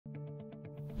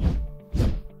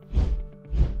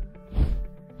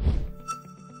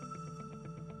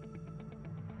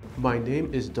My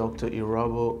name is Dr.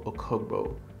 Irabor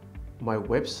Okogbo. My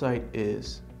website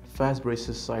is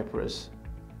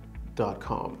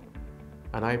fastbracescypress.com,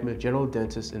 and I'm a general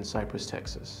dentist in Cypress,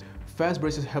 Texas.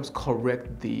 Fastbraces helps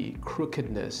correct the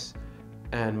crookedness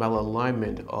and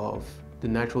malalignment of the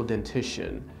natural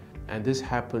dentition, and this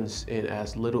happens in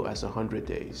as little as 100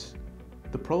 days.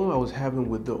 The problem I was having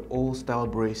with the old style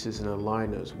braces and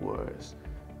aligners was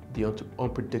the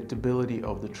unpredictability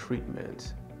of the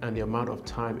treatment and the amount of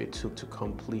time it took to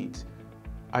complete.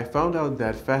 I found out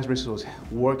that Fastbraces was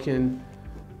working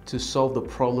to solve the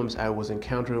problems I was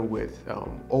encountering with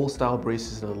old style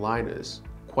braces and aligners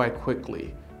quite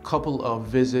quickly. Couple of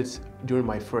visits during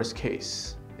my first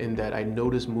case, in that I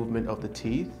noticed movement of the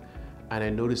teeth and I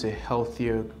noticed a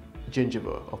healthier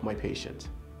gingiva of my patient.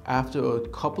 After a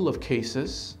couple of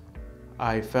cases,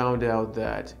 I found out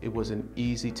that it was an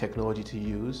easy technology to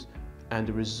use and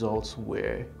the results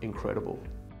were incredible.